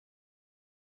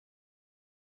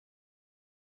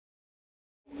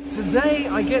today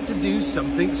I get to do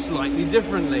something slightly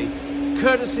differently,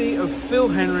 courtesy of Phil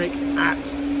Henrik at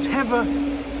Tevva,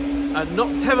 not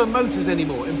Tevva Motors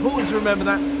anymore. Important to remember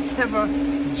that, Tevva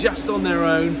just on their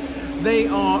own. They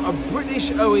are a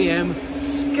British OEM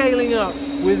scaling up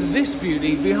with this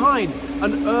beauty behind,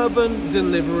 an urban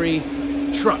delivery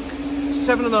truck.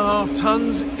 7.5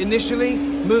 tons initially,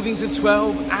 moving to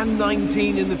 12 and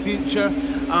 19 in the future.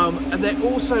 And they're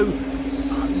also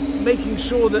making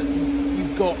sure that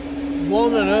you've got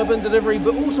an urban delivery,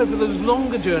 but also for those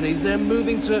longer journeys, they're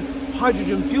moving to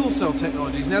hydrogen fuel cell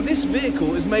technologies. Now this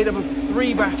vehicle is made up of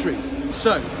 3 batteries.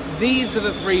 So these are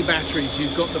the 3 batteries.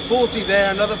 You've got the 40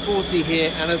 there, another 40 here,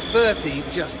 and a 30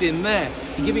 just in there,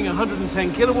 giving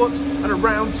 110 kilowatts and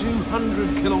around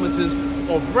 200 kilometers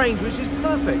of range, which is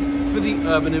perfect for the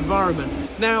urban environment.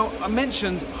 Now, I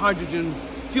mentioned hydrogen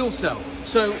fuel cell.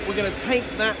 So we're going to take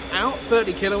that out,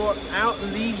 30 kilowatts out,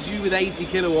 leaves you with 80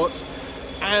 kilowatts,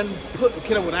 and put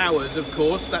kilowatt hours, of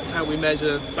course. That's how we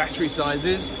measure battery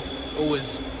sizes.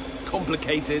 Always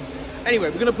complicated. Anyway,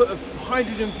 we're going to put a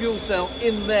hydrogen fuel cell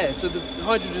in there, so the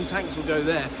hydrogen tanks will go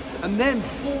there. And then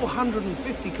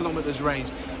 450 kilometers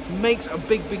range makes a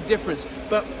big difference.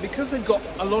 But because they've got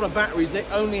a lot of batteries, they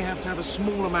only have to have a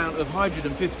small amount of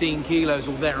hydrogen, 15 kilos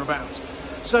or thereabouts.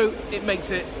 So it makes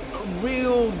it a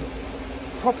real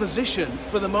proposition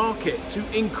for the market to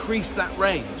increase that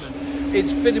range.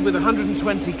 It's fitted with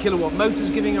 120 kilowatt motors,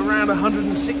 giving around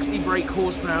 160 brake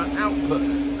horsepower output.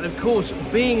 And of course,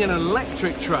 being an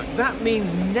electric truck, that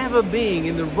means never being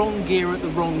in the wrong gear at the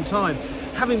wrong time.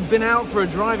 Having been out for a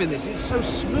drive in this, it's so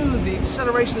smooth, the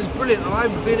acceleration is brilliant, and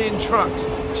I've been in trucks,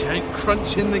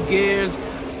 crunching the gears,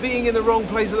 being in the wrong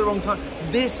place at the wrong time.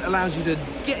 This allows you to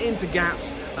get into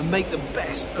gaps and make the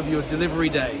best of your delivery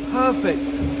day. Perfect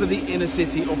for the inner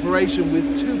city operation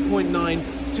with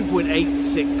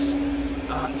 2.86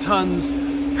 tons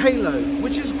payload,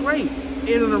 which is great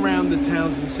in and around the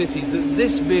towns and cities that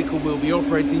this vehicle will be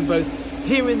operating, both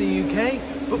here in the UK,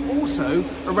 but also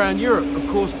around Europe. Of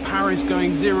course, Paris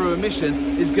going zero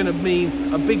emission is going to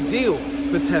mean a big deal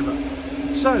for Tevva.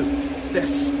 So they're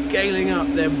scaling up,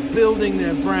 they're building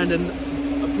their brand, and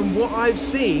from what I've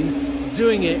seen,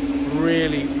 doing it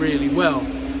really well.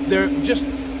 There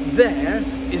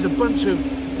is a bunch of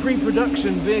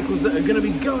pre-production vehicles that are going to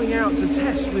be going out to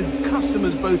test with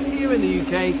customers both here in the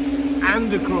UK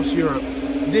and across Europe.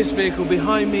 This vehicle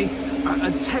behind me,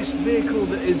 a test vehicle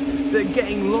they're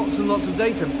getting lots and lots of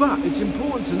data. But it's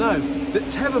important to know that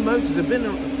Tevva Motors have been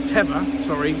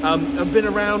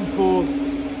around for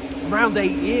around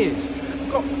 8 years.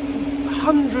 They've got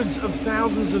hundreds of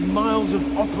thousands of miles of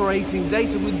operating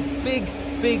data with big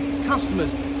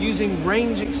customers using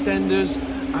range extenders,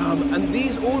 and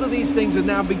all of these things are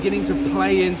now beginning to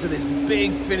play into this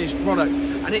big finished product,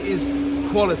 and it is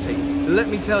quality. Let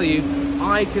me tell you,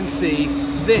 I can see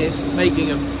this making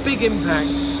a big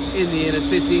impact in the inner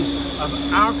cities of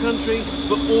our country,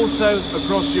 but also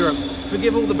across Europe.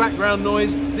 Forgive all the background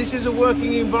noise, this is a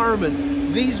working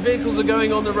environment. These vehicles are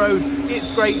going on the road,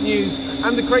 it's great news.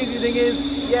 And the crazy thing is,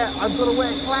 yeah, I've got to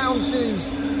wear clown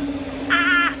shoes.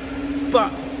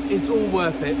 But it's all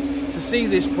worth it to see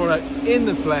this product in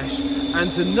the flesh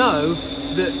and to know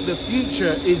that the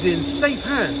future is in safe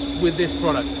hands with this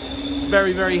product.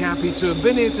 Very happy to have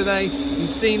been here today and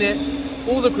seen it.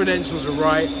 All the credentials are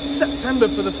right. September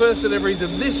for the first deliveries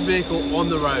of this vehicle on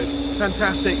the road.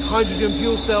 Fantastic. Hydrogen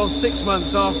fuel cell 6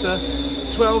 months after,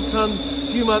 12 ton,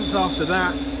 few months after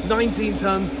that, 19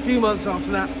 ton, few months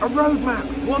after that. A roadmap,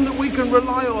 one that we can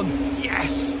rely on.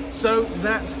 Yes! So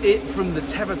that's it from the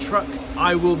Tevva truck.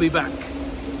 I will be back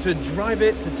to drive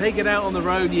it, to take it out on the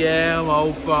road. Yeah, I'm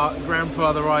old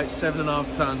grandfather right,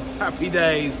 7.5 ton. Happy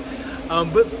days.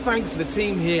 But thanks to the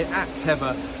team here at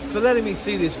Tevva for letting me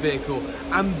see this vehicle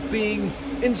and being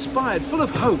inspired, full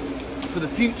of hope for the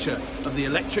future of the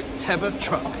electric Tevva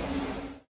truck.